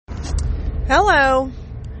Hello,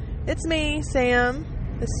 it's me, Sam.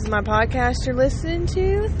 This is my podcast you're listening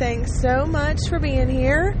to. Thanks so much for being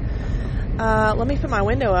here. Let me put my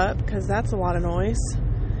window up because that's a lot of noise.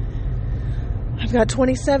 I've got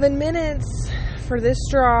 27 minutes for this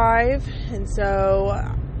drive, and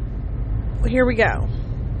so here we go.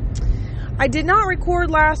 I did not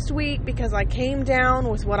record last week because I came down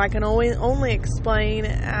with what I can only explain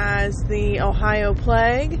as the Ohio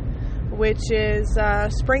plague, which is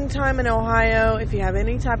springtime in Ohio. If you have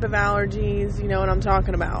any type of allergies, you know what I'm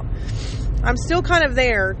talking about. I'm still kind of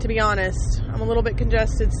there, to be honest. I'm a little bit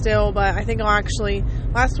congested still, but I think I'll actually...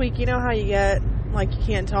 Last week, you know how you get, like, you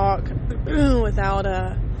can't talk without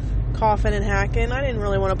coughing and hacking? I didn't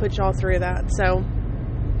really want to put y'all through that, so...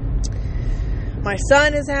 My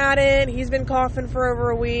son has had it. He's been coughing for over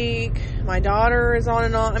a week. My daughter is on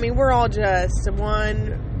and on. I mean, we're all just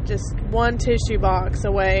one tissue box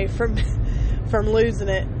away from losing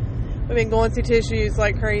it. We've been going through tissues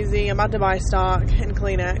like crazy. I'm about to buy stock in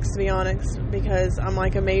Kleenex, to be honest, because I'm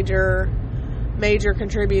like a major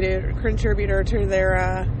contributor to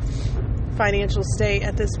their financial state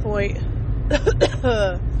at this point.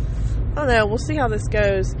 I don't know. We'll see how this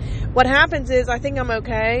goes. What happens is I think I'm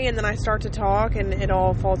okay, and then I start to talk, and it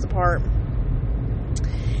all falls apart.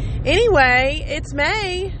 Anyway, it's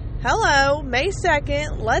May. Hello, May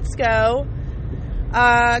 2nd. Let's go.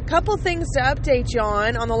 A couple things to update you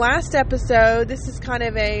on. On the last episode, this is kind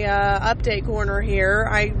of a update corner here.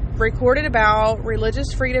 I recorded about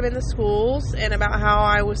religious freedom in the schools and about how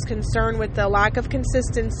I was concerned with the lack of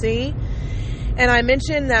consistency. And I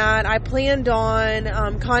mentioned that I planned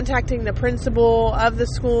on contacting the principal of the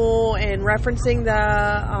school and referencing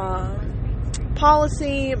the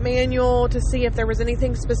policy manual to see if there was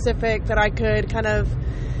anything specific that I could kind of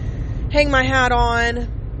hang my hat on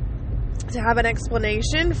to have an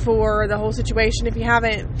explanation for the whole situation. If you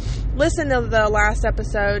haven't listened to the last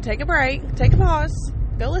episode, take a break, take a pause,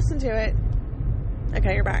 go listen to it.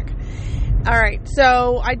 Okay, you're back. All right,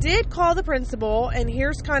 so I did call the principal, and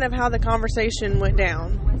here's kind of how the conversation went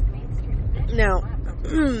down. Now,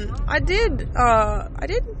 I did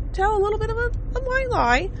tell a little bit of a white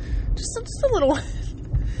lie, just a little.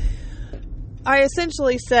 I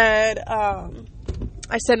essentially said,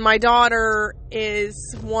 my daughter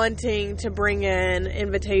is wanting to bring in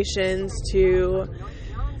invitations to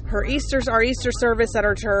our Easter service at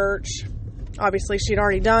our church. Obviously, she'd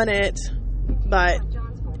already done it, but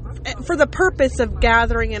for the purpose of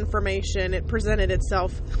gathering information, it presented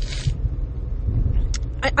itself.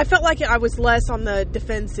 I felt like I was less on the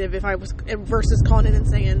defensive versus calling in and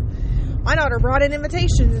saying, my daughter brought in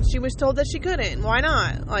invitations and she was told that she couldn't. Why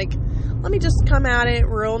not? Like, let me just come at it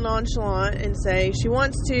real nonchalant and say, she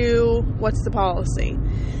wants to, what's the policy?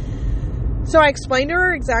 So I explained to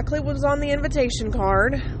her exactly what was on the invitation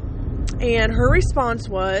card, and her response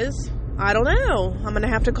was, I don't know. I'm going to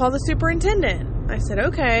have to call the superintendent. I said,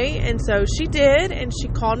 okay. And so she did, and she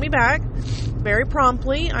called me back very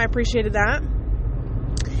promptly. I appreciated that.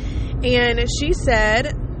 And she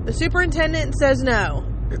said, the superintendent says no.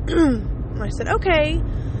 I said, okay.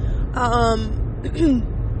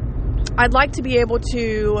 I'd like to be able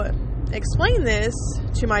to explain this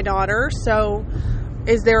to my daughter. So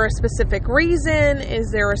is there a specific reason?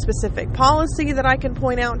 Is there a specific policy that I can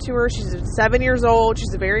point out to her? She's 7 years old.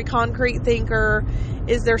 She's a very concrete thinker.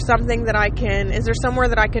 Is there somewhere that I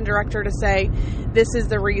can direct her to say, this is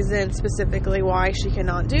the reason specifically why she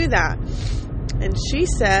cannot do that? And she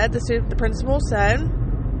said, the principal said,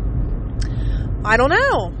 I don't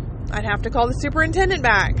know. I'd have to call the superintendent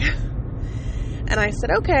back. And I said,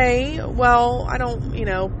 okay, well, I don't,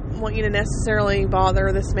 want you to necessarily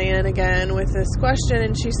bother this man again with this question.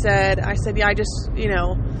 And I said, yeah,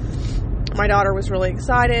 my daughter was really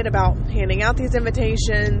excited about handing out these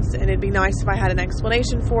invitations, and it'd be nice if I had an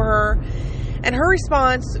explanation for her. And her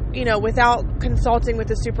response, without consulting with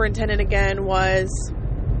the superintendent again, was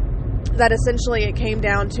that essentially it came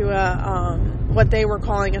down to what they were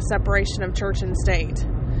calling a separation of church and state,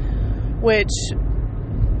 which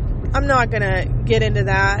I'm not going to get into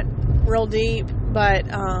that real deep, but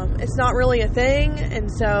it's not really a thing. And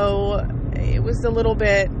so it was a little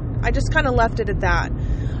bit, I just kind of left it at that.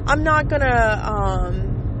 I'm not going to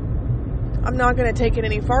take it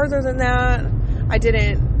any farther than that. I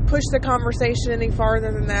didn't push the conversation any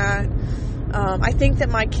farther than that. I think that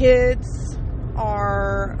my kids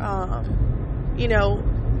are,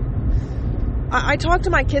 I talk to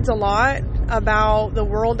my kids a lot about the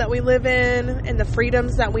world that we live in and the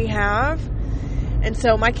freedoms that we have. And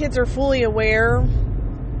so my kids are fully aware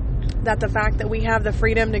that the fact that we have the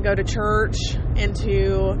freedom to go to church and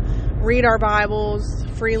to read our Bibles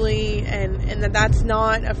freely, and that's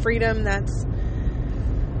not a freedom that's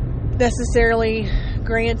necessarily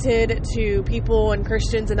granted to people and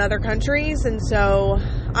Christians in other countries. And so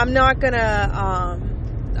I'm not gonna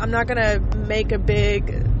make a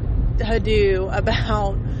big hoodoo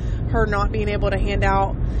about her not being able to hand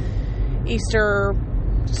out Easter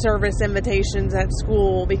service invitations at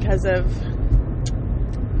school because of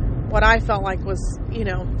what I felt like was,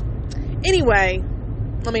 anyway,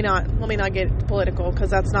 let me not get political, because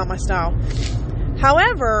that's not my style.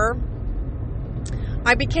 However,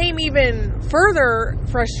 I became even further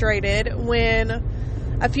frustrated when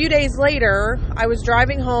a few days later I was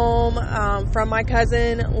driving home from my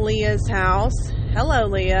cousin Leah's house. Hello,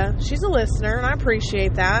 Leah. She's a listener, and I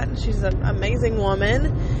appreciate that. She's an amazing woman,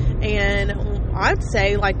 and I'd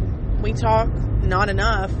say, we talk not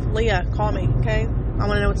enough. Leah, call me, okay? I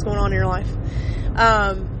want to know what's going on in your life.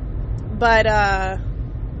 But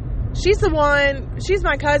she's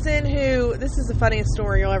my cousin who, this is the funniest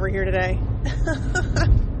story you'll ever hear today.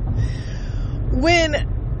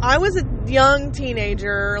 When I was a young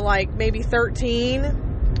teenager, maybe 13,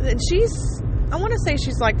 and I want to say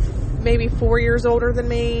she's maybe 4 years older than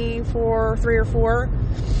me, 3 or 4.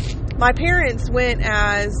 My parents went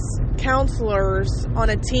as counselors on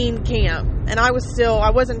a teen camp, and I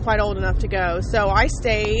wasn't quite old enough to go, so I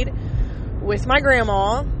stayed with my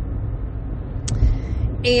grandma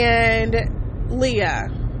and Leah,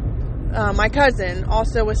 my cousin,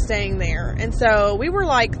 also was staying there. And so we were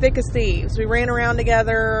thick as thieves. We ran around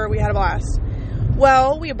together. We had a blast.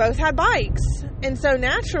 Well, we both had bikes. And so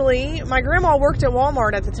naturally, my grandma worked at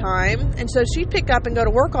Walmart at the time. And so she'd pick up and go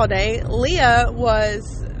to work all day. Leah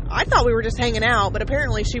I thought we were just hanging out, but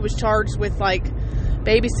apparently she was charged with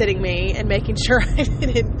babysitting me and making sure I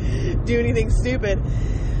didn't do anything stupid.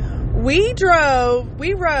 We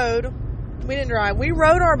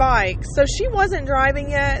rode our bikes. So she wasn't driving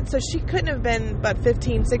yet, so she couldn't have been but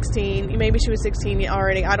 15, 16. Maybe she was 16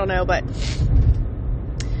 already. I don't know, but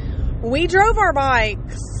we drove our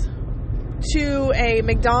bikes to a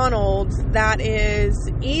McDonald's that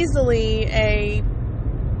is easily a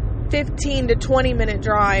 15 to 20 minute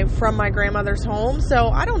drive from my grandmother's home. So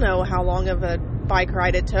I don't know how long of a bike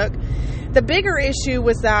ride it took. The bigger issue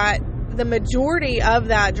was that the majority of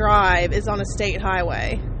that drive is on a state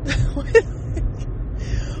highway.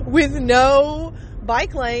 With no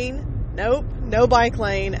bike lane. Nope, no bike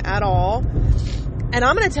lane at all. And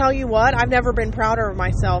I'm going to tell you what, I've never been prouder of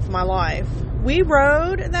myself in my life. We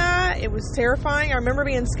rode that. It was terrifying. I remember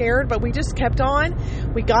being scared, but we just kept on.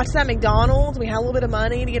 We got to that McDonald's. We had a little bit of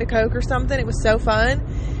money to get a Coke or something. It was so fun.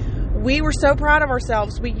 We were so proud of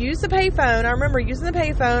ourselves. We used the payphone. I remember using the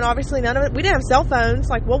payphone. Obviously, we didn't have cell phones.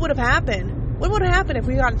 What would have happened? What would have happened if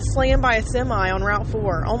we got slammed by a semi on Route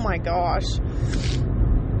 4? Oh my gosh.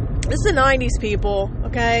 This is the 90s, people,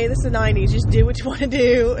 okay? This is the 90s. Just do what you want to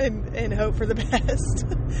do and hope for the best.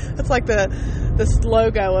 That's like the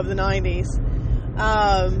logo of the 90s.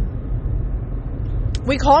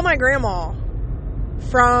 We called my grandma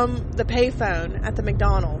from the payphone at the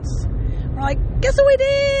McDonald's. We're like, guess what we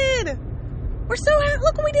did?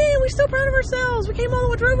 Look what we did. We're so proud of ourselves. We came all the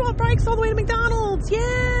way, drove our bikes all the way to McDonald's.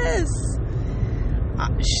 Yes.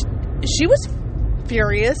 She was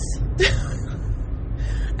furious.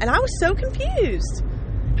 And I was so confused.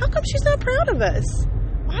 How come she's not proud of us?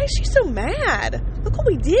 Why is she so mad? Look what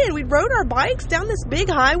we did. We rode our bikes down this big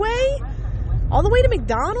highway all the way to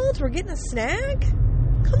McDonald's. We're getting a snack.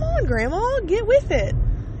 Come on, Grandma, get with it.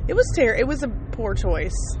 It was It was a poor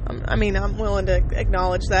choice. I'm willing to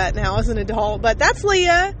acknowledge that now as an adult. But that's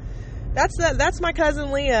Leah. That's my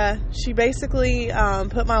cousin Leah. She basically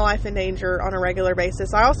put my life in danger on a regular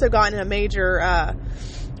basis. I also got in a major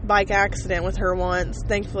bike accident with her once.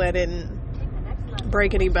 Thankfully, I didn't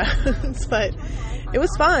break any bones, but it was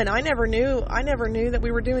fun. I never knew that we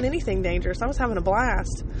were doing anything dangerous. I was having a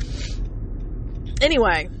blast.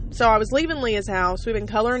 Anyway, so I was leaving Leah's house. We've been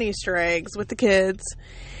coloring Easter eggs with the kids.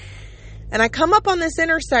 And I come up on this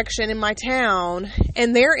intersection in my town,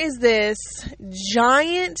 and there is this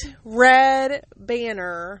giant red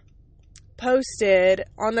banner posted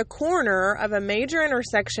on the corner of a major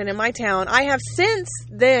intersection in my town. I have since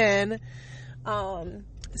then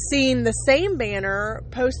seen the same banner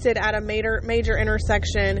posted at a major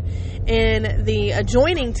intersection in the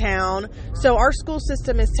adjoining town. So our school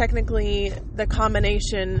system is technically the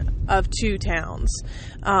combination of two towns.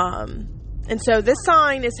 And so this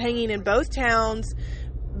sign is hanging in both towns,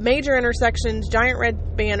 major intersections, giant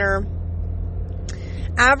red banner,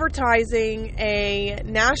 advertising a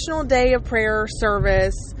National Day of Prayer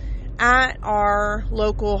service at our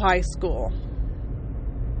local high school.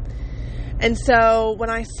 And so when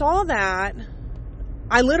I saw that,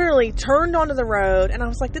 I literally turned onto the road and I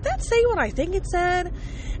was like, did that say what I think it said?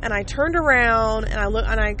 And I turned around and I looked,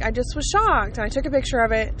 and I just was shocked, and I took a picture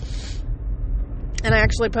of it, and I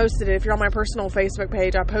actually posted it. If you're on my personal Facebook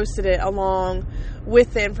page, I posted it along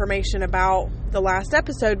with the information about the last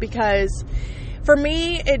episode, because for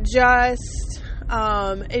me, it just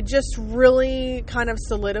really kind of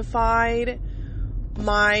solidified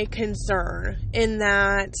my concern in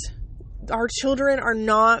that our children are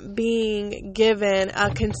not being given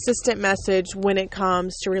a consistent message when it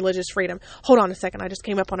comes to religious freedom. Hold on a second. I just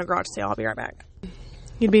came up on a garage sale. I'll be right back.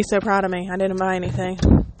 You'd be so proud of me. I didn't buy anything.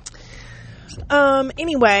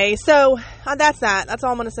 Anyway, so that's that. That's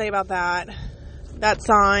all I'm going to say about that. That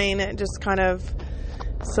sign just kind of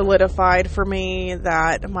solidified for me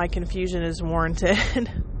that my confusion is warranted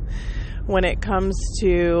when it comes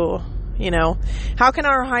to, how can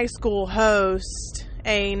our high school host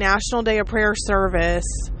a National Day of Prayer service,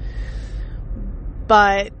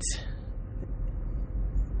 but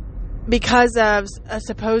because of a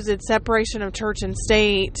supposed separation of church and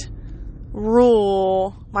state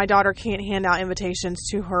rule, my daughter can't hand out invitations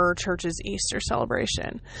to her church's Easter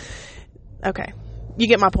celebration. Okay, you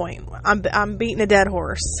get my point. I'm beating a dead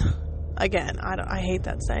horse again. I hate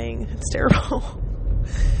that saying. It's terrible.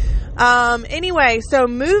 Anyway, so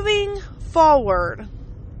moving forward.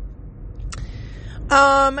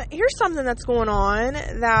 Here's something that's going on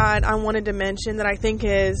that I wanted to mention that I think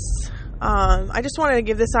is, I just wanted to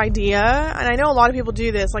give this idea, and I know a lot of people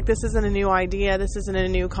do this, like this isn't a new idea, this isn't a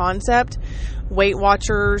new concept. Weight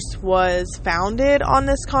Watchers was founded on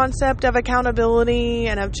this concept of accountability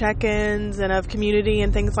and of check-ins and of community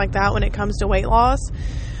and things like that when it comes to weight loss.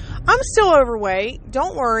 I'm still overweight,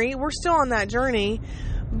 don't worry, we're still on that journey.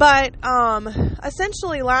 But,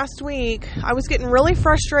 essentially last week, I was getting really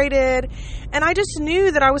frustrated, and I just knew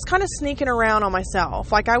that I was kind of sneaking around on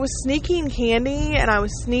myself. Like, I was sneaking candy, and I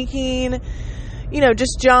was sneaking,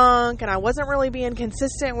 just junk, and I wasn't really being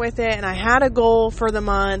consistent with it, and I had a goal for the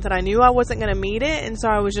month, and I knew I wasn't going to meet it, and so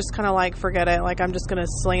I was just kind of like, forget it, like, I'm just going to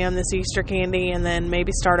slam this Easter candy, and then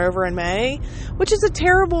maybe start over in May, which is a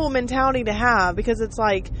terrible mentality to have, because it's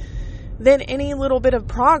like, then any little bit of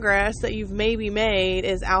progress that you've maybe made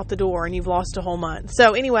is out the door and you've lost a whole month.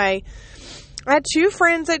 So anyway, I had two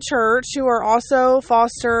friends at church who are also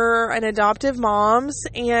foster and adoptive moms,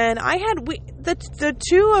 and I had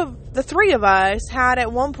the three of us had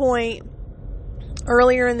at one point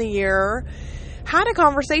earlier in the year had a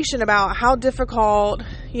conversation about how difficult,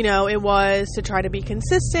 it was to try to be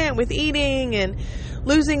consistent with eating and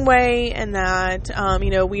losing weight, and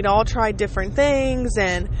that we'd all tried different things,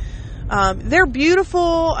 and they're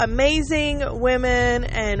beautiful, amazing women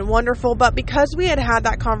and wonderful. But because we had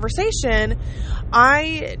that conversation,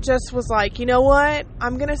 I just was like, you know what?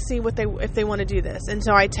 I'm going to see if they want to do this. And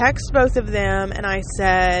so I text both of them and I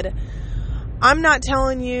said, I'm not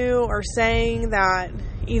telling you or saying that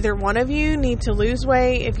either one of you need to lose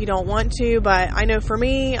weight if you don't want to, but I know for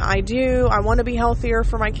me, I do. I want to be healthier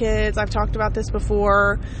for my kids. I've talked about this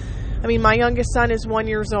before. I mean, my youngest son is 1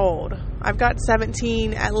 year old. I've got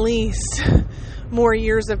 17 at least more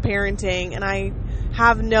years of parenting, and I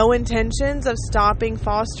have no intentions of stopping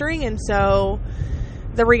fostering. And so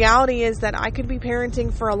the reality is that I could be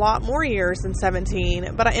parenting for a lot more years than 17,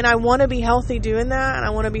 and I want to be healthy doing that, and I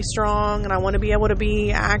want to be strong, and I want to be able to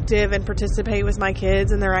be active and participate with my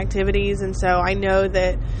kids in their activities. And so I know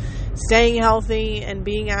that staying healthy and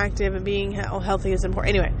being active and being healthy is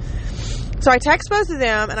important. Anyway, so I text both of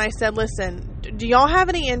them and I said, listen, do y'all have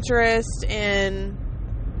any interest in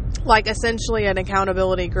like essentially an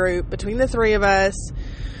accountability group between the three of us?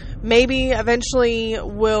 Maybe eventually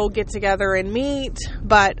we'll get together and meet,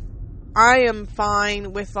 but I am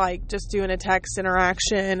fine with like just doing a text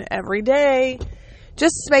interaction every day.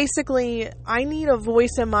 Just basically, I need a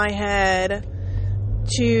voice in my head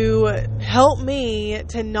to help me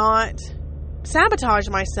to not sabotage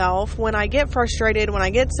myself when I get frustrated, when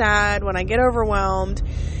I get sad, when I get overwhelmed.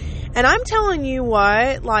 And I'm telling you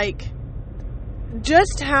what, like,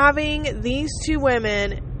 just having these two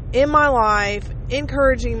women in my life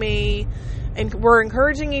encouraging me, and we're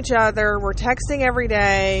encouraging each other, we're texting every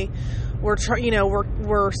day, we're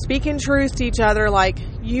speaking truth to each other, like,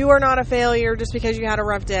 you are not a failure just because you had a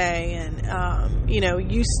rough day, and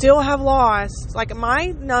you still have lost. Like, my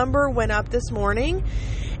number went up this morning,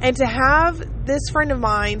 and to have this friend of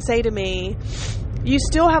mine say to me, you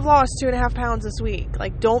still have lost 2.5 pounds this week,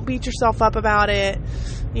 like, don't beat yourself up about it,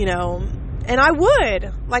 and I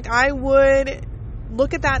would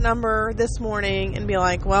look at that number this morning and be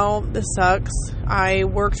like, well, this sucks. I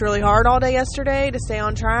worked really hard all day yesterday to stay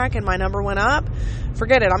on track and my number went up.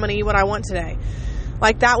 Forget it. I'm going to eat what I want today.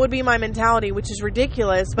 Like, that would be my mentality, which is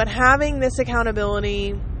ridiculous. But having this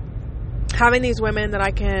accountability, having these women that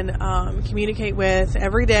I can communicate with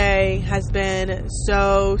every day has been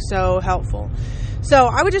so, so helpful. So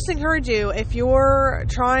I would just encourage you, if you're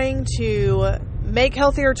trying to make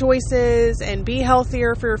healthier choices and be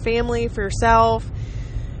healthier for your family, for yourself,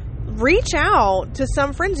 reach out to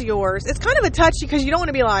some friends of yours. It's kind of a touchy because you don't want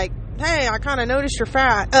to be like, hey, I kind of noticed you're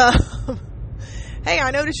fat. Hey,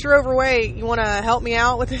 I noticed you're overweight. You want to help me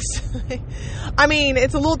out with this? I mean,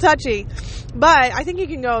 it's a little touchy, but I think you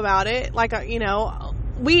can go about it. Like,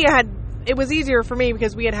 it was easier for me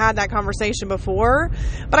because we had that conversation before,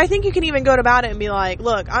 but I think you can even go about it and be like,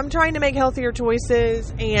 look, I'm trying to make healthier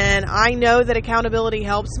choices and I know that accountability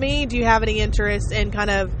helps me. Do you have any interest in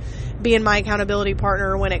kind of being my accountability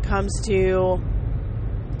partner when it comes to,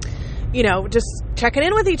 just checking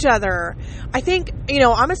in with each other? I think,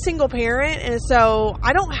 I'm a single parent, and so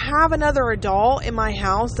I don't have another adult in my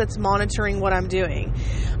house that's monitoring what I'm doing.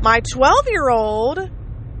 My 12-year-old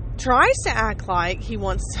tries to act like he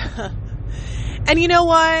wants to. And you know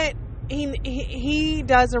what? He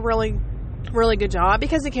does a really, really good job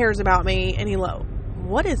because he cares about me. And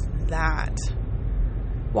what is that?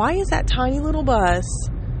 Why is that tiny little bus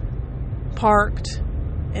parked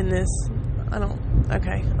in this?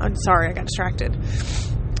 Okay. I'm sorry. I got distracted.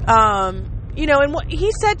 And what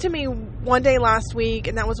he said to me one day last week,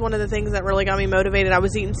 and that was one of the things that really got me motivated. I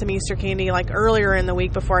was eating some Easter candy like earlier in the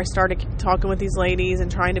week before I started talking with these ladies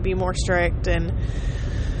and trying to be more strict and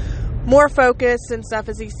more focused and stuff,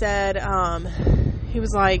 as he said. He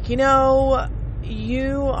was like,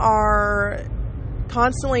 you are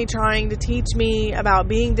constantly trying to teach me about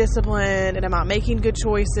being disciplined and about making good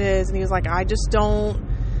choices. And he was like, I just don't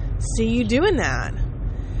see you doing that.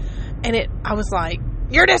 And I was like,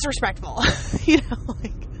 you're disrespectful.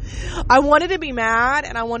 I wanted to be mad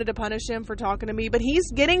and I wanted to punish him for talking to me, but he's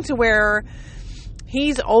getting to where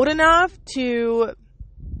he's old enough to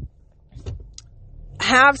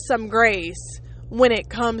have some grace when it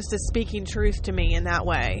comes to speaking truth to me in that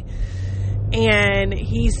way. And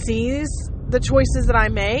he sees the choices that I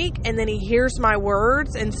make, and then he hears my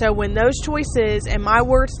words. And so when those choices and my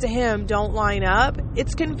words to him don't line up,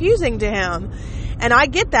 it's confusing to him. And I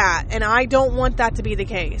get that, and I don't want that to be the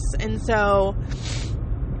case. And so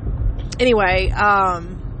anyway,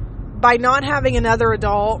 by not having another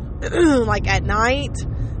adult like at night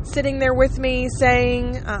sitting there with me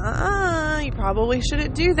saying, you probably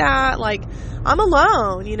shouldn't do that. Like, I'm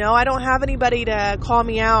alone, I don't have anybody to call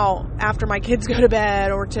me out after my kids go to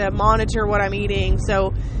bed or to monitor what I'm eating.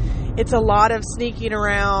 So it's a lot of sneaking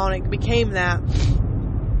around. It became that.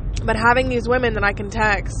 But having these women that I can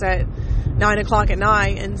text at 9:00 at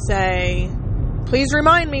night and say, please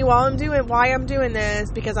remind me why I'm doing this,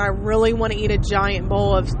 because I really want to eat a giant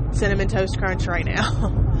bowl of Cinnamon Toast Crunch right now.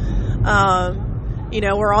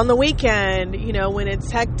 We're on the weekend, when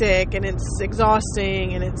it's hectic and it's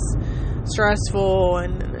exhausting and it's stressful,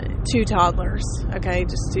 and 2 toddlers, okay,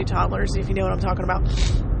 just 2 toddlers, if you know what I'm talking about.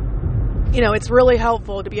 It's really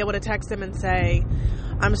helpful to be able to text them and say,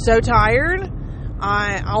 I'm so tired.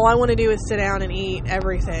 All I want to do is sit down and eat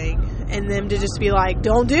everything. And them to just be like,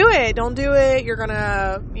 don't do it. You're going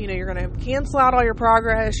to cancel out all your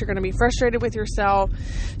progress. You're going to be frustrated with yourself.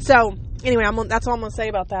 So anyway, that's all I'm going to say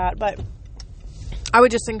about that. But I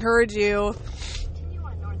would just encourage you,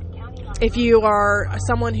 if you are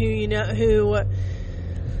someone who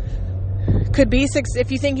could be,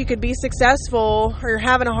 if you think you could be successful, or you're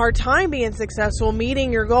having a hard time being successful,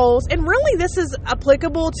 meeting your goals, and really this is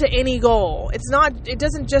applicable to any goal. It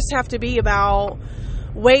doesn't just have to be about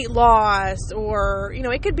weight loss, or,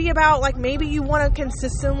 it could be about, like, maybe you want to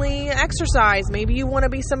consistently exercise. Maybe you want to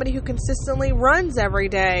be somebody who consistently runs every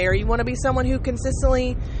day, or you want to be someone who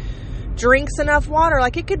consistently drinks enough water.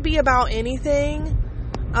 Like, it could be about anything.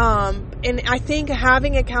 And I think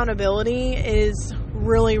having accountability is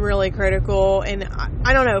really, really critical. And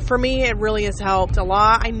I don't know, for me, it really has helped a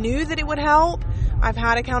lot. I knew that it would help. I've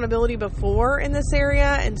had accountability before in this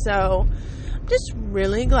area, and so I'm just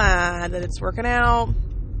really glad that it's working out.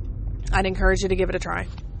 I'd encourage you to give it a try.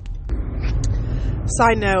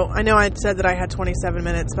 Side note, I know I said that I had 27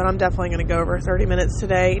 minutes, but I'm definitely going to go over 30 minutes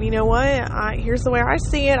today. And you know what? Here's the way I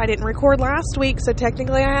see it. I didn't record last week, so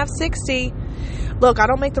technically I have 60. Look, I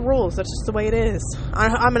don't make the rules. That's just the way it is.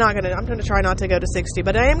 I'm going to try not to go to 60,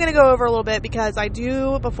 but I am going to go over a little bit, because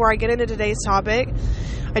before I get into today's topic,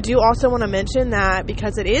 I do also want to mention that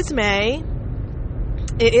because it is May,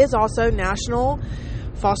 it is also National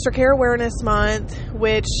Foster Care Awareness Month,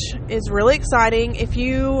 which is really exciting. If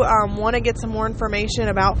you want to get some more information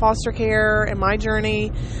about foster care and my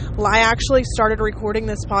journey, I actually started recording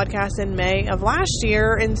this podcast in May of last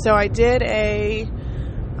year, and so I did I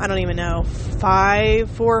don't even know, 4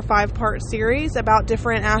 or 5 part series about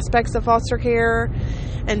different aspects of foster care.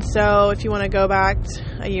 And so if you want to go back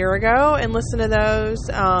a year ago and listen to those,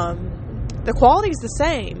 the quality's the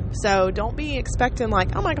same. So don't be expecting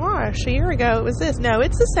like, oh my gosh, a year ago it was this. No,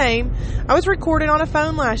 it's the same. I was recording on a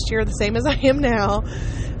phone last year, the same as I am now.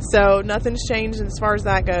 So nothing's changed as far as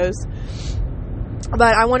that goes.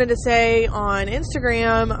 But I wanted to say on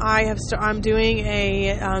Instagram, I'm doing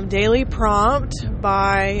a daily prompt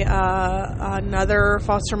by another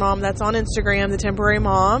foster mom that's on Instagram, the Temporary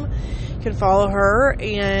Mom. You can follow her,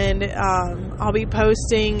 and I'll be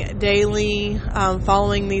posting daily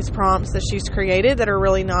following these prompts that she's created that are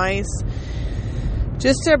really nice,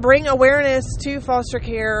 just to bring awareness to foster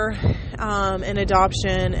care and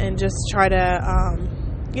adoption, and just try to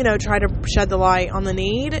shed the light on the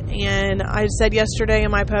need. And I said yesterday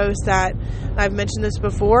in my post that, I've mentioned this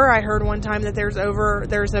before, I heard one time that there's 1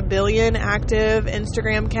 billion active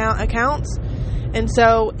Instagram accounts. And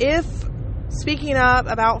so if speaking up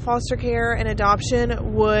about foster care and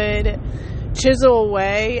adoption would chisel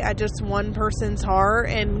away at just one person's heart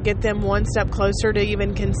and get them one step closer to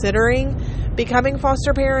even considering becoming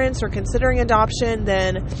foster parents or considering adoption,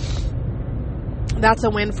 then that's a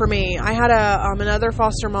win for me. I had another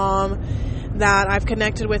foster mom that I've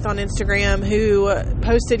connected with on Instagram who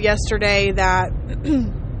posted yesterday that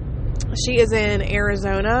she is in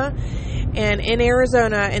Arizona, and in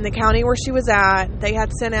Arizona, in the county where she was at, they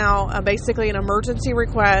had sent out basically an emergency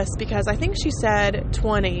request because I think she said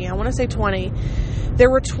 20. I want to say 20. There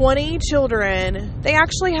were 20 children. They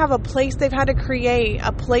actually have a place. They've had to create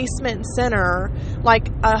a placement center, like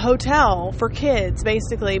a hotel for kids,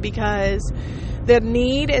 basically, because the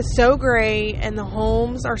need is so great and the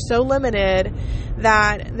homes are so limited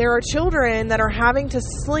that there are children that are having to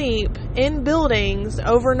sleep in buildings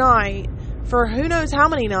overnight for who knows how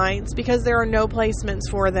many nights because there are no placements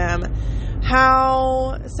for them.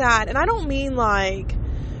 How sad. And I don't mean like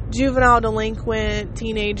juvenile delinquent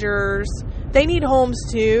teenagers. They need homes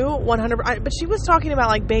too, 100%. But she was talking about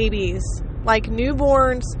like babies, like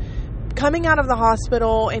newborns coming out of the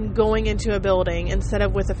hospital and going into a building instead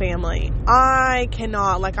of with a family. I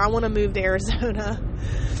cannot. Like, I want to move to Arizona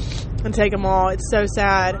and take them all. It's so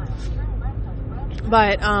sad.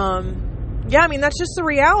 But, yeah, I mean, that's just the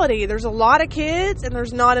reality. There's a lot of kids and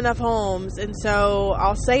there's not enough homes. And so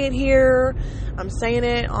I'll say it here. I'm saying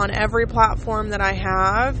it on every platform that I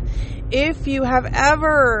have. If you have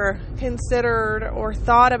ever considered or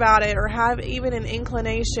thought about it or have even an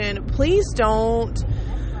inclination, please don't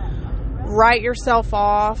write yourself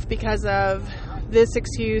off because of this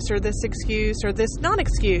excuse or this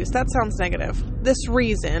non-excuse. That sounds negative. This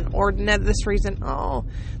reason or this reason. Oh,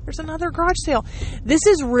 there's another garage sale. This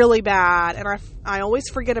is really bad. And I always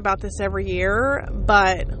forget about this every year.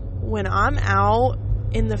 But when I'm out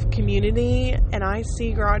in the community and I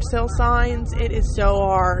see garage sale signs, it is so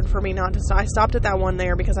hard for me not to stop. I stopped at that one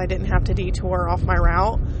there because I didn't have to detour off my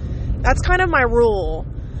route. That's kind of my rule.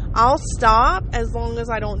 I'll stop as long as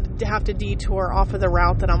I don't have to detour off of the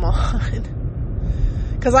route that I'm on.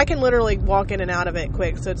 Because I can literally walk in and out of it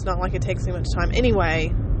quick, so it's not like it takes me much time.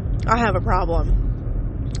 Anyway, I have a problem.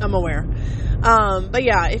 I'm aware. But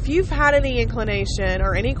yeah, if you've had any inclination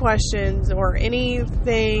or any questions or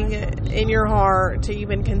anything in your heart to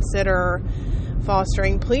even consider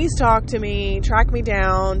fostering, please talk to me, track me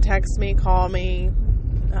down, text me, call me,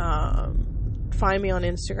 find me on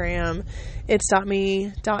Instagram. It's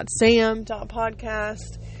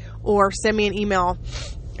 .me.sam.podcast, or send me an email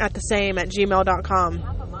at thesame@gmail.com.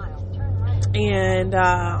 And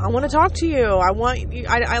I want to talk to you. I want you,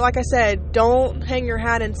 I like I said, don't hang your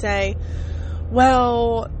hat and say,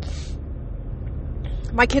 well,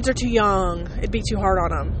 my kids are too young. It'd be too hard on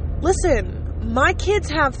them. Listen, my kids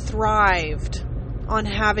have thrived on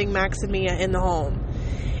having Max and Mia in the home.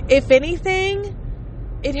 If anything,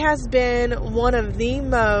 it has been one of the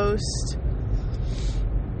most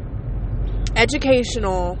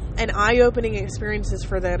educational and eye-opening experiences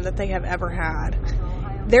for them that they have ever had.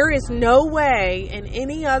 There is no way in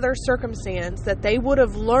any other circumstance that they would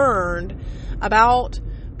have learned about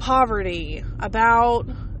poverty, about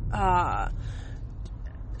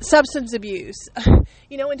substance abuse.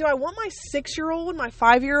 You know, and do I want my 6-year-old, my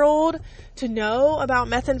 5-year-old to know about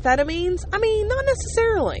methamphetamines? I mean, not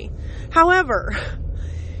necessarily. However,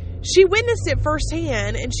 she witnessed it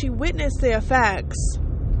firsthand, and she witnessed the effects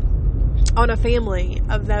on a family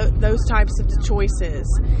of those types of choices.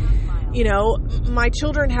 My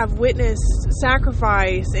children have witnessed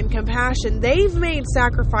sacrifice and compassion. They've made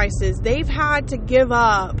sacrifices. They've had to give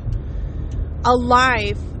up a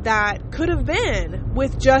life that could have been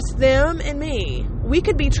with just them and me. We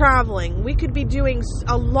could be traveling. We could be doing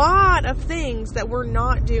a lot of things that we're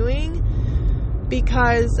not doing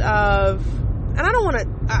because of, and I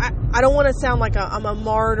don't want to sound like I'm a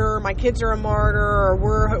martyr. My kids are a martyr, or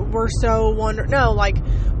we're so wonderful. No,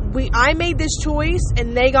 I made this choice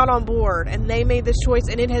and they got on board and they made this choice,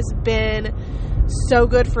 and it has been so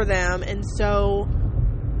good for them, and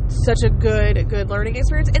such a good learning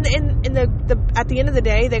experience. And at the end of the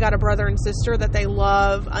day, they got a brother and sister that they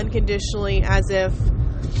love unconditionally, as if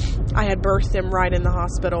I had birthed them right in the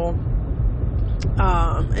hospital.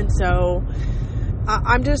 And so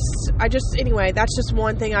anyway, that's just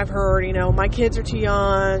one thing I've heard. My kids are too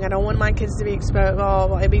young. I don't want my kids to be exposed.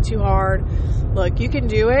 Oh, it'd be too hard. Look, you can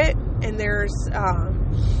do it, and there's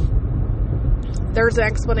an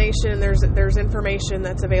explanation. There's information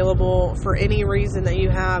that's available for any reason that you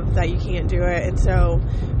have that you can't do it. And so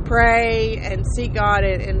pray and seek God,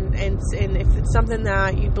 and if it's something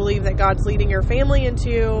that you believe that God's leading your family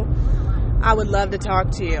into, I would love to talk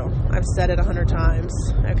to you. I've said it 100 times.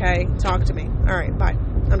 Okay, talk to me. All right, bye.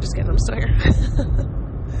 I'm just kidding. I'm still here.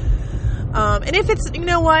 And if it's,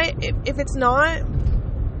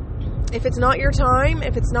 if it's not your time,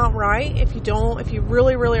 if it's not right, if you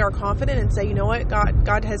really, really are confident and say,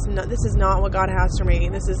 God has not, this is not what God has for me.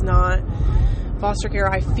 This is not foster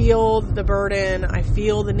care. I feel the burden. I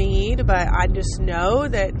feel the need, but I just know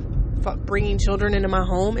that bringing children into my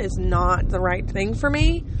home is not the right thing for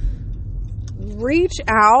me. Reach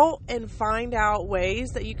out and find out ways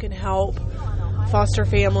that you can help foster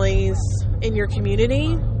families in your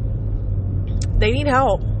community. They need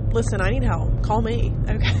help. Listen, I need help. Call me,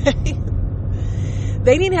 okay?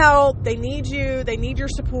 They need help. They need you. They need your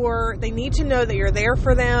support. They need to know that you're there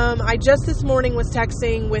for them. I just this morning was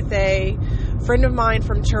texting with a friend of mine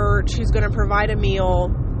from church who's going to provide a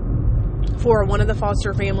meal for one of the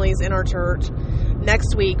foster families in our church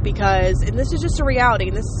next week, and this is just a reality,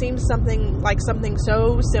 and this seems something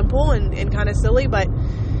so simple and kind of silly, but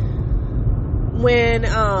when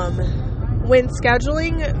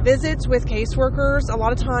scheduling visits with caseworkers, a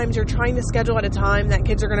lot of times you're trying to schedule at a time that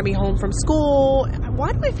kids are going to be home from school.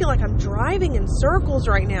 Why do I feel like I'm driving in circles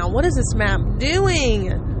right now? What is this map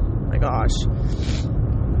doing? Oh my gosh.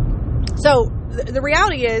 So the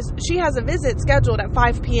reality is she has a visit scheduled at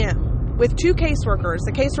 5 p.m. with two caseworkers,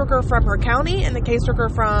 the caseworker from her county and the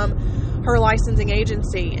caseworker from her licensing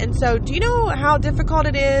agency. And so do you know how difficult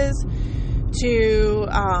it is to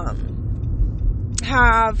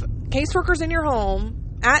have caseworkers in your home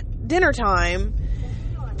at dinner time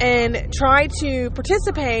and try to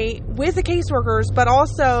participate with the caseworkers, but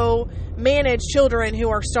also manage children who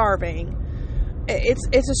are starving?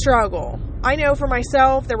 It's a struggle. I know for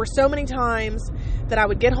myself, there were so many times that I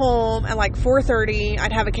would get home at 4:30.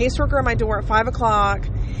 I'd have a caseworker at my door at 5 o'clock,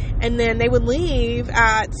 and then they would leave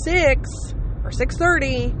at 6 or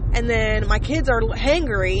 6:30, and then my kids are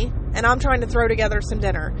hangry, and I'm trying to throw together some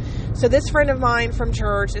dinner. So this friend of mine from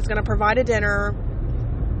church is going to provide a dinner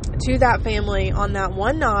to that family on that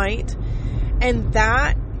one night, and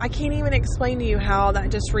that, I can't even explain to you how that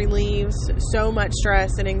just relieves so much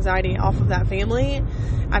stress and anxiety off of that family.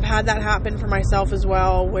 I've had that happen for myself as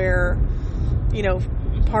well, where,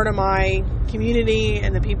 part of my community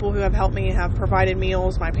and the people who have helped me have provided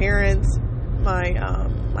meals, my parents,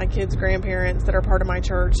 my kids' grandparents that are part of my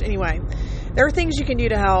church. Anyway, there are things you can do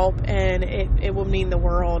to help, and it will mean the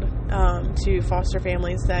world to foster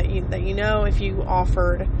families that if you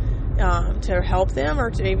offered to help them, or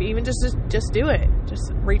to even just do it.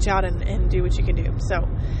 Just reach out and do what you can do. So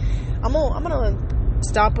I'm gonna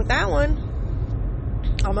stop with that one.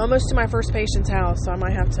 I'm almost to my first patient's house, so I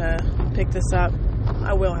might have to pick this up.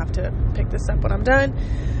 I will have to pick this up when I'm done.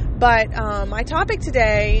 But my topic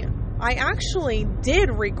today, I actually did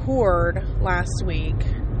record last week.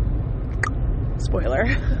 Spoiler.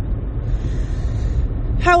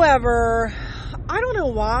 However, I don't know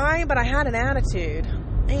why, but I had an attitude.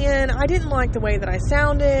 And I didn't like the way that I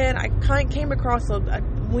sounded. I kind of came across a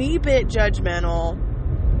wee bit judgmental.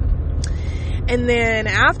 And then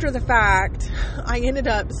after the fact, I ended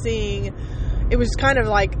up seeing, it was kind of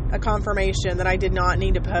like a confirmation that I did not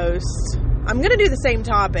need to post. I'm going to do the same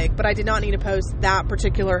topic, but I did not need to post that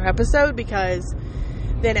particular episode, because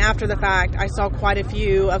then after the fact, I saw quite a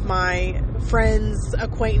few of my friends,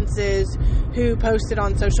 acquaintances who posted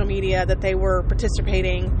on social media that they were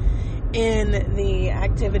participating in the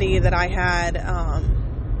activity that I had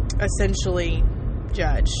essentially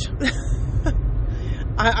judged.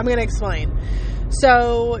 I'm going to explain.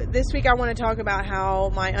 So this week I want to talk about how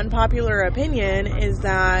my unpopular opinion is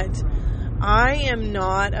that I am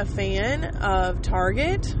not a fan of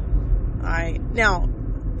Target. I'm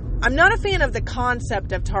not a fan of the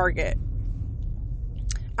concept of Target.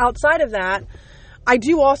 Outside of that, I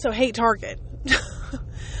do also hate Target.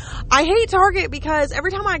 I hate Target because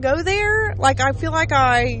every time I go there, I feel like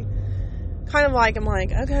I'm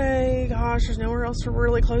like, okay, gosh, there's nowhere else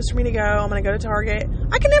really close for me to go. I'm going to go to Target.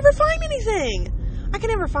 I can never find anything. I can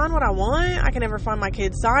never find what I want. I can never find my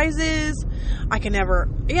kids' sizes.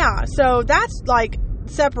 So that's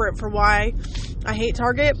separate for why I hate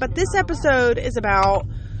Target. But this episode is about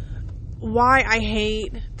why I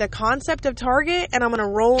hate the concept of Target, and I'm going to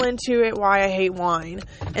roll into it why I hate wine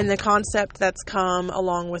and the concept that's come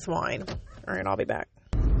along with wine. All right, I'll be back.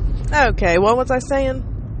 Okay, what was I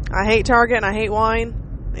saying? I hate Target and I hate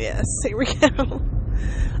wine. Yes, here we go.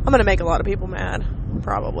 I'm going to make a lot of people mad,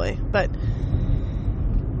 probably. But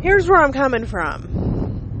here's where I'm coming from.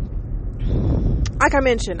 Like I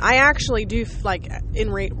mentioned, I actually do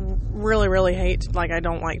really, really hate, I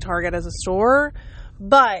don't like Target as a store.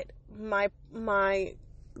 But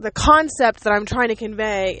the concept that I'm trying to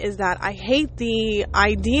convey is that I hate the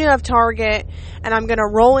idea of Target, and I'm going to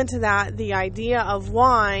roll into that the idea of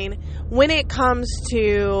wine when it comes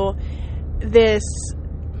to this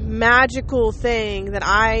magical thing that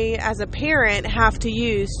I, as a parent, have to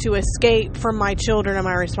use to escape from my children and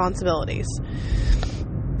my responsibilities.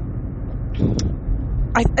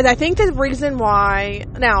 I think the reason why...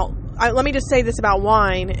 Now, let me just say this about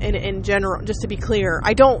wine in general, just to be clear.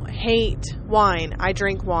 I don't hate wine. I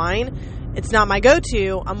drink wine. It's not my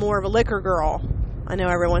go-to. I'm more of a liquor girl. I know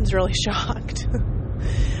everyone's really shocked.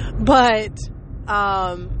 But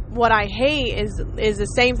what I hate is the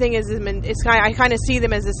same thing as I kind of see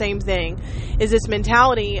them as the same thing. Is this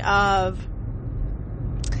mentality of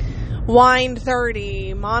wine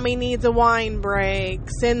 30, mommy needs a wine break,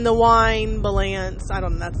 send the wine ambulance.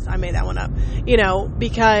 I made that one up.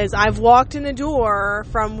 Because I've walked in the door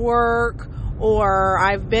from work, or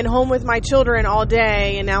I've been home with my children all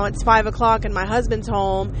day, and now it's 5:00 and my husband's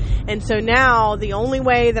home. And so now the only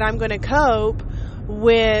way that I'm going to cope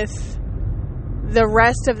with the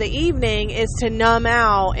rest of the evening is to numb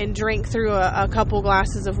out and drink through a couple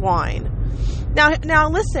glasses of wine. Now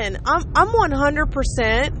listen, I'm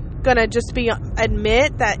 100% gonna just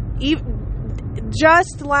admit that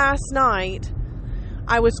just last night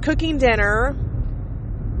I was cooking dinner.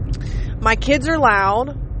 My kids are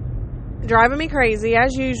loud, driving me crazy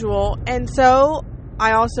as usual, and so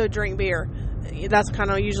I also drink beer. That's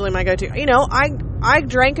kind of usually my go-to. I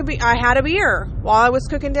drank I had a beer while I was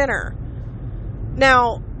cooking dinner.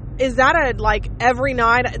 Now, is that every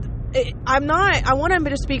night? I want to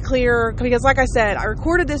just be clear, because like I said, I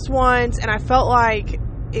recorded this once and I felt like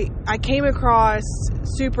I came across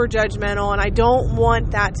super judgmental, and I don't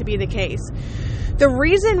want that to be the case. The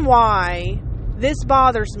reason why this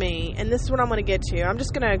bothers me, and this is what I'm going to get to, I'm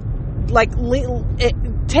just going to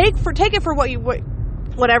take it for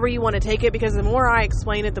whatever you want to take it, because the more I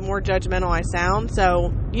explain it, the more judgmental I sound.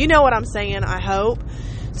 So you know what I'm saying, I hope.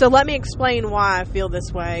 So let me explain why I feel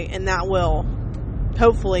this way, and that will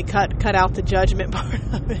hopefully cut out the judgment part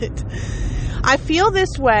of it. I feel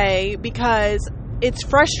this way because it's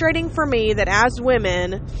frustrating for me that as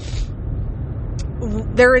women,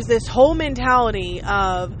 there is this whole mentality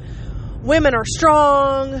of women are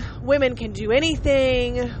strong, women can do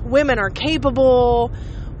anything, women are capable,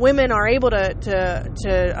 women are able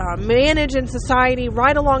to manage in society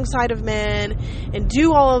right alongside of men and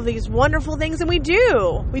do all of these wonderful things. And we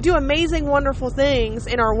do amazing, wonderful things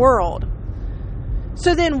in our world.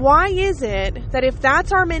 So then why is it that if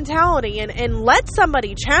that's our mentality, and let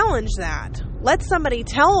somebody challenge that, let somebody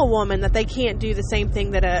tell a woman that they can't do the same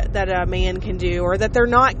thing that a man can do, or that they're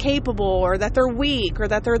not capable, or that they're weak, or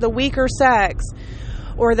that they're the weaker sex,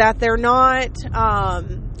 or that they're not,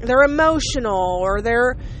 they're emotional, or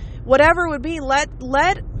they're whatever it would be. Let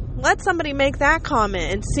somebody make that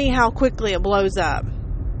comment and see how quickly it blows up.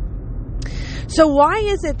 So why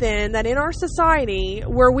is it then that in our society,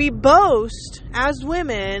 where we boast as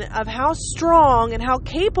women of how strong and how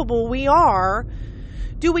capable we are,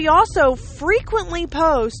 do we also frequently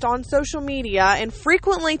post on social media and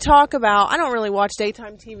frequently talk about, I don't really watch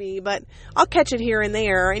daytime TV, but I'll catch it here and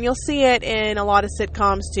there, and you'll see it in a lot of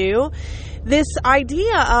sitcoms too, this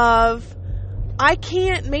idea of, I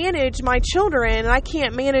can't manage my children, and I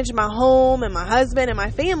can't manage my home and my husband and my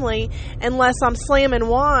family unless I'm slamming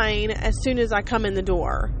wine as soon as I come in the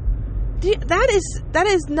door.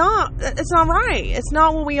 It's not right. It's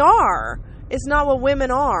not what we are. It's not what women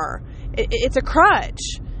are. It's a crutch,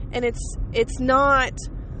 and it's not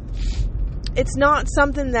it's not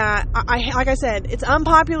something that like I said, it's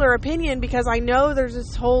unpopular opinion, because I know there's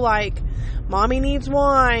this whole like, mommy needs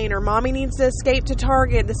wine, or mommy needs to escape to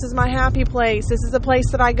Target. This is my happy place. This is the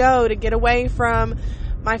place that I go to get away from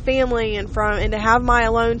my family and to have my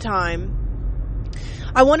alone time.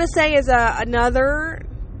 I want to say as another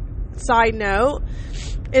side note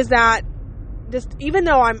is that just, even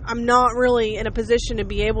though I'm not really in a position to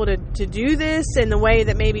be able to do this in the way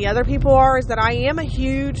that maybe other people are, is that I am a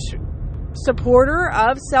huge supporter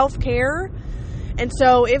of self-care. And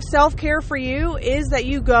so if self-care for you is that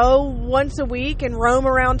you go once a week and roam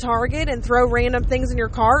around Target and throw random things in your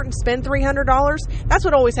cart and spend $300, that's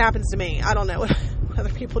what always happens to me. I don't know what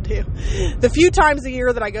other people do. The few times a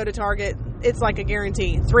year that I go to Target, it's like a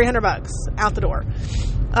guarantee, $300 out the door.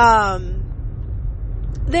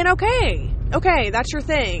 Then okay, that's your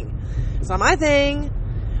thing. It's not my thing.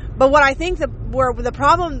 But what I think the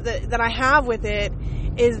problem that I have with it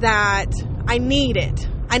is that I need it.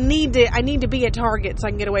 I need to be at Target so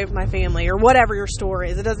I can get away from my family, or whatever your store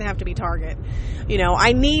is. It doesn't have to be Target.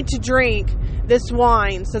 I need to drink this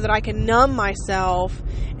wine so that I can numb myself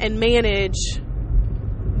and manage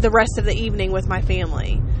the rest of the evening with my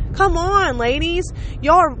family. Come on, ladies.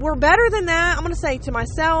 We're better than that. I'm going to say to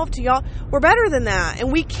myself, to y'all, we're better than that.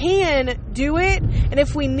 And we can do it. And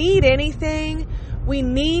if we need anything, we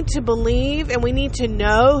need to believe and we need to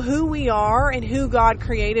know who we are and who God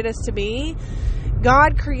created us to be.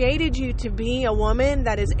 God created you to be a woman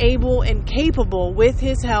that is able and capable, with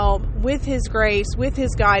His help, with His grace, with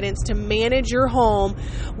His guidance, to manage your home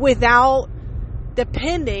without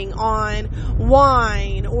depending on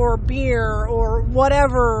wine or beer or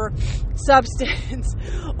whatever substance,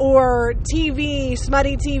 or TV,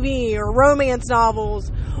 smutty TV, or romance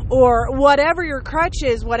novels, or whatever your crutch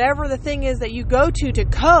is, whatever the thing is that you go to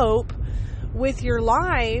cope with your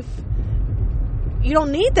life. You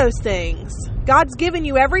don't need those things. God's given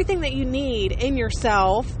you everything that you need in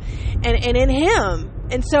yourself and in Him.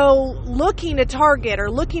 And so looking to Target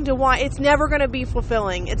or looking to wine, it's never going to be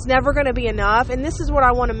fulfilling. It's never going to be enough. And this is what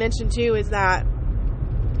I want to mention too, is that,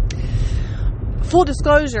 full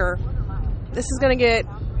disclosure, this is going to get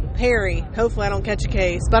hairy. Hopefully I don't catch a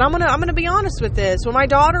case. But I'm going to be honest with this. When my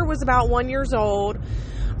daughter was about 1 year old,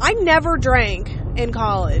 I never drank in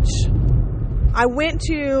college. I went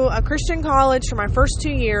to a Christian college for my first 2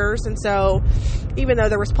 years, and so even though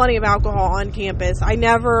there was plenty of alcohol on campus, I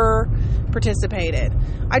never participated.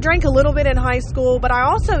 I drank a little bit in high school, but I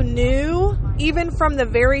also knew, even from the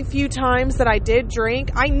very few times that I did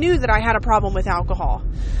drink, I knew that I had a problem with alcohol.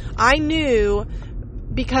 I knew,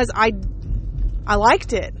 because I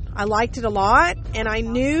liked it. I liked it a lot, and I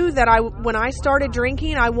knew that when I started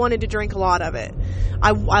drinking, I wanted to drink a lot of it.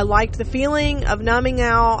 I liked the feeling of numbing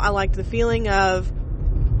out. I liked the feeling of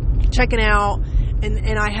checking out,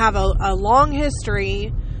 and I have a long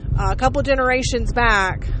history, a couple generations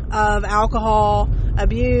back, of alcohol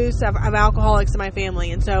abuse, of alcoholics in my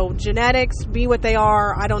family. And so genetics be what they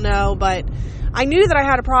are, I don't know, but I knew that I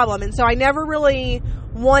had a problem, and so I never really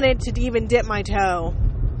wanted to even dip my toe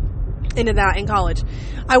into that in college.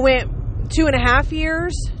 I went 2.5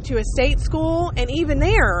 years to a state school, and even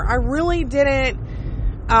there, I really didn't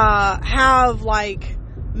have like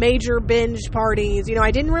major binge parties.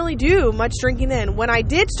 I didn't really do much drinking then. When I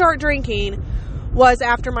did start drinking was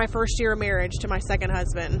after my first year of marriage to my second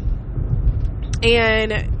husband.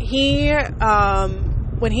 And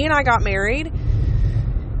when he and I got married,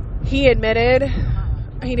 he didn't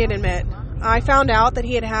admit. I found out that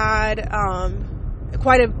he had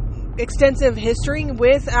quite a extensive history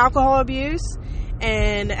with alcohol abuse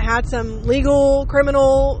and had some legal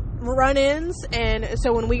criminal run-ins. And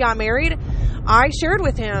so when we got married, I shared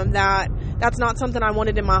with him that that's not something I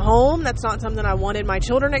wanted in my home. That's not something I wanted my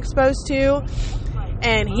children exposed to.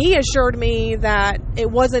 And he assured me that it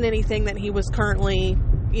wasn't anything that he was currently,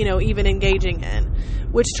 even engaging in,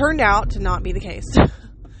 which turned out to not be the case.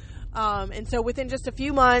 And so within just a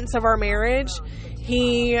few months of our marriage,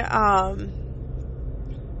 he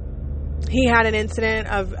had an incident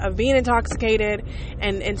of being intoxicated,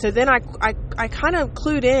 and so then I kind of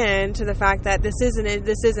clued in to the fact that this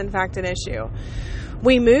is in fact an issue.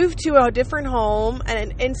 We moved to a different home,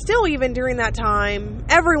 and still, even during that time,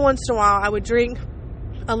 every once in a while I would drink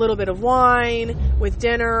a little bit of wine with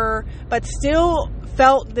dinner, but still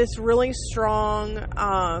felt this really strong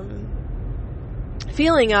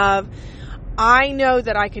feeling of, I know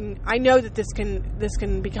that this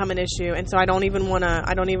can become an issue, and so I don't even want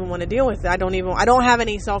to deal with it. I don't have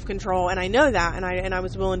any self-control, and I know that, and I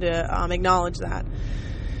was willing to acknowledge that.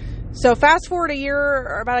 So fast forward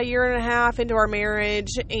about a year and a half into our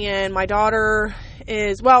marriage, and my daughter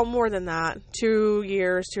is, well, more than that, 2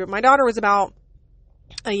 years. My daughter was about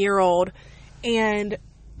a year old, and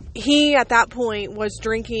he at that point was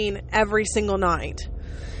drinking every single night.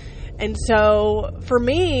 And so for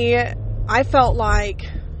me, I felt like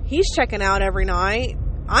he's checking out every night.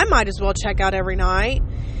 I might as well check out every night.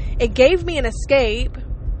 It gave me an escape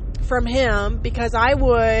from him because I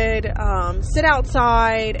would sit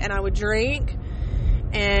outside and I would drink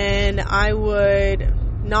and I would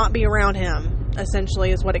not be around him,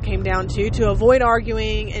 essentially, is what it came down to avoid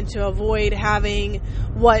arguing and to avoid having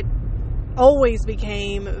what always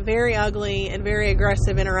became very ugly and very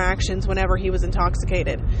aggressive interactions whenever he was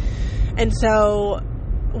intoxicated. And so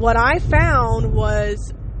what I found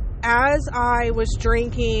was, as I was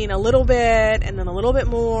drinking a little bit and then a little bit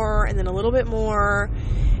more and then a little bit more,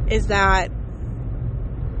 is that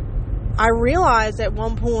I realized at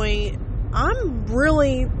one point,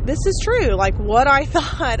 this is true. Like, what I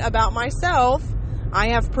thought about myself, I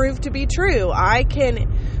have proved to be true. I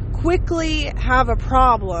can quickly have a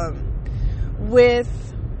problem with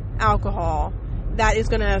alcohol that is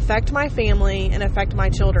going to affect my family and affect my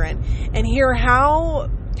children. And hear how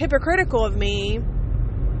hypocritical of me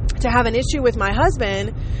to have an issue with my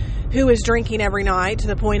husband, who is drinking every night to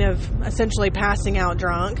the point of essentially passing out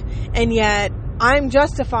drunk, and yet I'm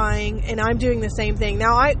justifying and I'm doing the same thing.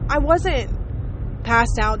 Now, I wasn't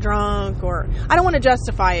passed out drunk, or I don't want to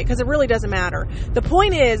justify it because it really doesn't matter. The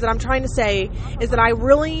point is that I'm trying to say is that I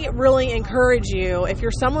really, really encourage you, if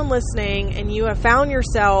you're someone listening and you have found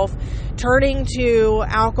yourself turning to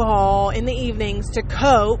alcohol in the evenings to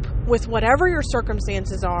cope with whatever your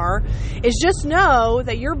circumstances are, is just know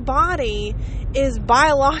that your body is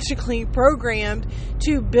biologically programmed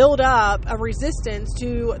to build up a resistance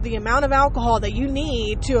to the amount of alcohol that you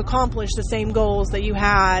need to accomplish the same goals that you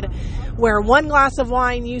had, where one glass of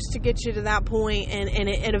wine used to get you to that point, and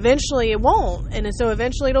it eventually it won't. And so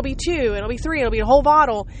eventually it'll be 2, it'll be 3, it'll be a whole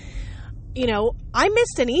bottle. You know, I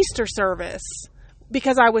missed an Easter service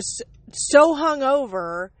because I was so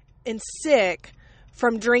hungover and sick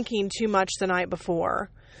from drinking too much the night before.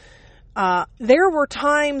 There were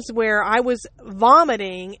times where I was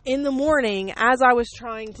vomiting in the morning as I was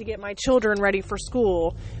trying to get my children ready for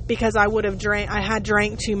school because I had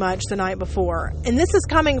drank too much the night before. And this is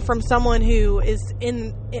coming from someone who is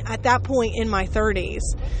at that point in my 30s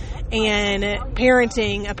and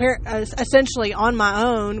parenting essentially on my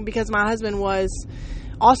own, because my husband was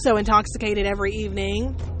also intoxicated every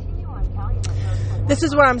evening. This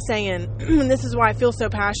is what I'm saying, and this is why I feel so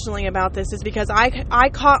passionately about this, is because I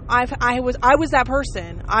was that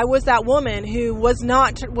person. I was that woman who was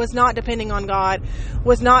not depending on God,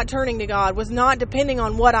 was not turning to God, was not depending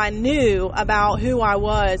on what I knew about who I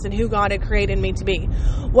was and who God had created me to be.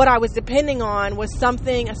 What I was depending on was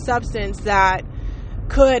a substance that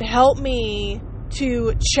could help me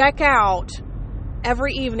to check out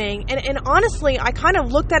every evening. And honestly, I kind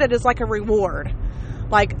of looked at it as like a reward.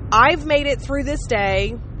 Like, I've made it through this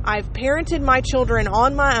day. I've parented my children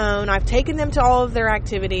on my own. I've taken them to all of their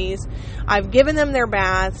activities. I've given them their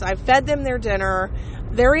baths. I've fed them their dinner.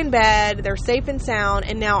 They're in bed. They're safe and sound.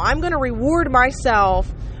 And now I'm going to reward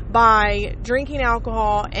myself by drinking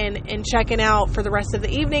alcohol and checking out for the rest of the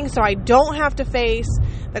evening, so I don't have to face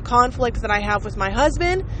the conflict that I have with my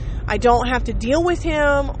husband. I don't have to deal with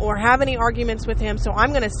him or have any arguments with him. So I'm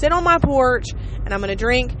going to sit on my porch and I'm going to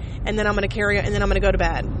drink, and then I'm going to carry it, and then I'm going to go to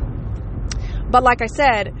bed. But like I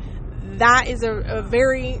said, that is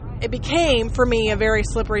it became for me a very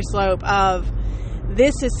slippery slope of,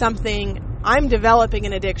 this is something, I'm developing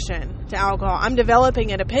an addiction to alcohol. I'm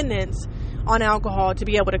developing a dependence on alcohol to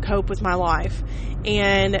be able to cope with my life.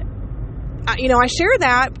 And I share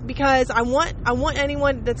that because I want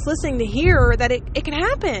anyone that's listening to hear that it can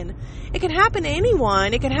happen. It can happen to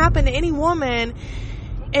anyone. It can happen to any woman.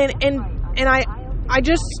 And I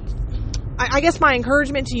guess my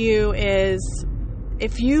encouragement to you is,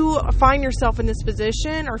 if you find yourself in this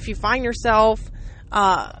position, or if you find yourself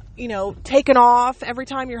taken off every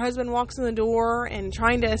time your husband walks in the door and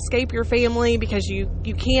trying to escape your family because you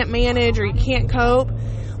can't manage or you can't cope,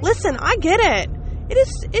 listen, I get it.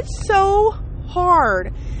 It's so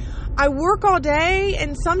hard. I work all day,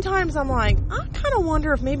 and sometimes I'm like, I kind of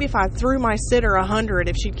wonder if I threw my sitter 100,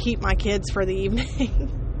 if she'd keep my kids for the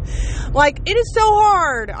evening. Like, it is so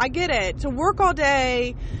hard. I get it. To work all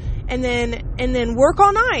day and then work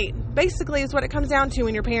all night, basically, is what it comes down to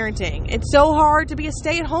when you're parenting. It's so hard to be a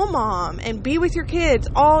stay-at-home mom and be with your kids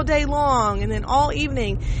all day long and then all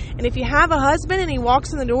evening. And if you have a husband and he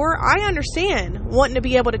walks in the door, I understand wanting to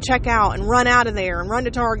be able to check out and run out of there and run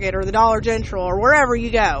to Target or the Dollar General or wherever you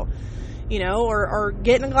go. or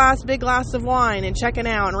getting a big glass of wine and checking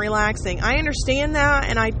out and relaxing. I understand that,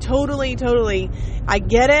 and I totally, I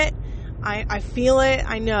get it. I feel it.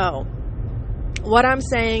 I know. What I'm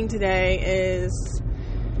saying today is,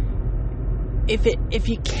 if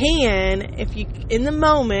you can, in the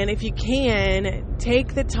moment, if you can,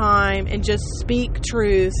 take the time and just speak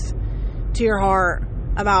truth to your heart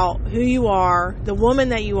about who you are, the woman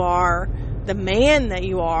that you are, the man that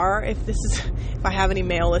you are, if I have any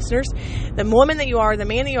male listeners, the woman that you are, the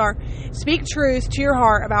man that you are. Speak truth to your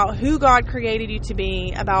heart about who God created you to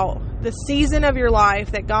be, about the season of your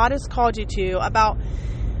life that God has called you to, about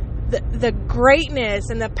the greatness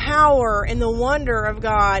and the power and the wonder of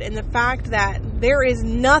God, and the fact that there is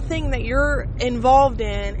nothing that you're involved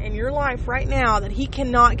in your life right now that He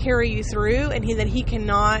cannot carry you through, and that He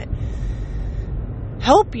cannot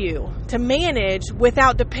help you to manage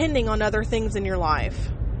without depending on other things in your life.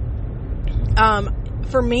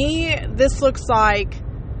 For me, this looks like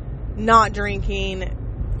not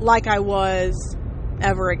drinking like I was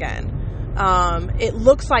ever again. It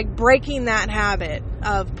looks like breaking that habit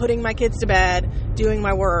of putting my kids to bed, doing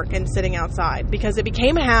my work, and sitting outside, because it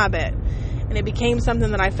became a habit, and it became something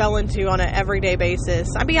that I fell into on an everyday basis.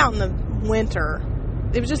 I'd be out in the winter.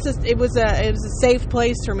 It was a safe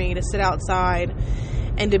place for me to sit outside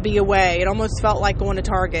and to be away. It almost felt like going to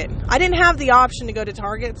Target. I didn't have the option to go to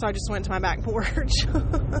Target, so I just went to my back porch.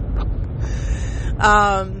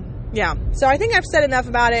 Yeah, so I think I've said enough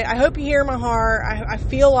about it. I hope you hear my heart. I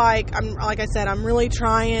feel like I'm really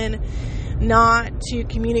trying not to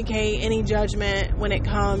communicate any judgment when it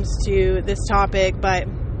comes to this topic, but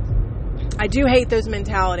I do hate those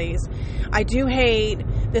mentalities. I do hate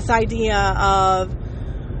this idea of,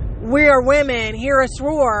 we are women, hear us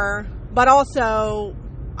roar, but also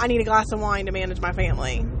I need a glass of wine to manage my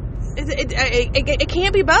family. It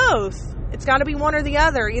can't be both. It's got to be one or the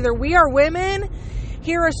other. Either we are women,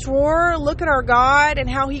 hear us roar, look at our God and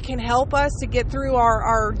how He can help us to get through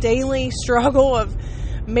our daily struggle of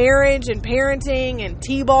marriage and parenting and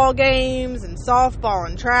t-ball games and softball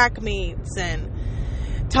and track meets and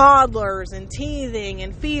toddlers and teething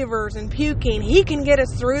and fevers and puking. He can get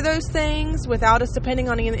us through those things without us depending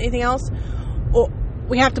on anything else. Well,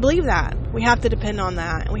 we have to believe that. We have to depend on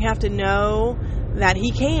that. And we have to know that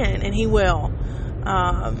He can and He will.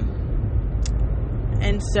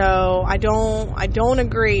 And so I don't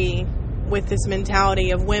agree with this mentality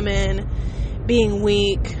of women being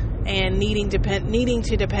weak and needing to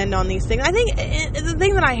depend on these things. I think the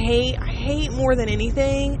thing that I hate more than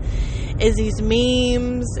anything is these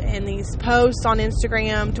memes and these posts on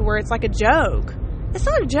Instagram to where it's like a joke. It's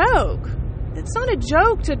not a joke. It's not a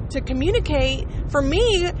joke to communicate. For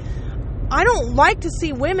me, I don't like to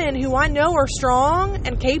see women who I know are strong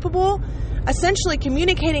and capable essentially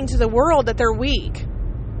communicating to the world that they're weak.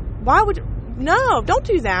 No, don't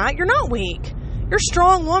do that. You're not weak. You're a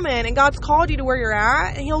strong woman, and God's called you to where you're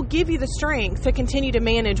at, and He'll give you the strength to continue to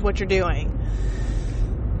manage what you're doing.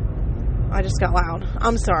 I just got loud.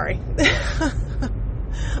 I'm sorry.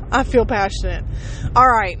 I feel passionate. All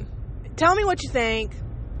right. Tell me what you think.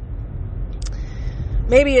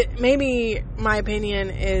 Maybe my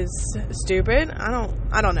opinion is stupid.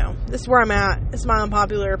 I don't know. This is where I'm at. It's my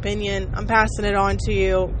unpopular opinion. I'm passing it on to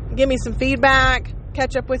you. Give me some feedback.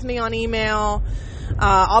 Catch up with me on email.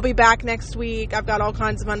 I'll be back next week. I've got all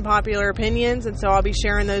kinds of unpopular opinions, and so I'll be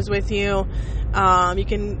sharing those with you. You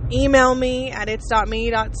can email me at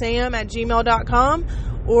its.me.sam@gmail.com,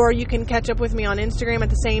 or you can catch up with me on Instagram at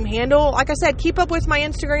the same handle. Like I said, keep up with my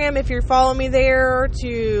Instagram if you're following me there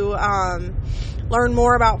to learn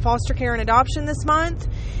more about foster care and adoption this month.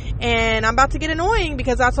 And I'm about to get annoying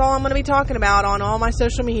because that's all I'm going to be talking about on all my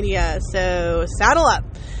social media. So saddle up.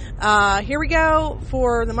 Here we go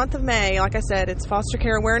for the month of May. Like I said, it's Foster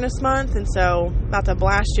Care Awareness Month, and so about to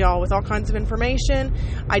blast y'all with all kinds of information.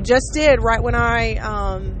 I just did, right when I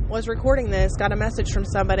was recording this, got a message from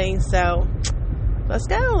somebody, so let's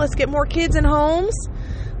go. Let's get more kids in homes.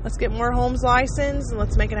 Let's get more homes licensed, and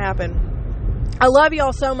let's make it happen. I love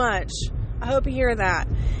y'all so much. I hope you hear that.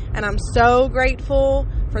 And I'm so grateful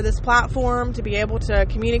for this platform to be able to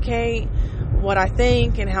communicate what I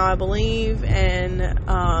think and how I believe, and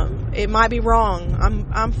it might be wrong.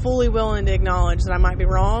 I'm fully willing to acknowledge that I might be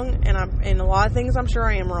wrong, and a lot of things I'm sure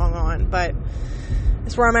I am wrong on, but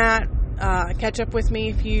that's where I'm at. Catch up with me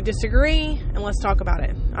if you disagree, and let's talk about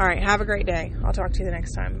it. All right, have a great day. I'll talk to you the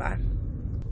next time. Bye.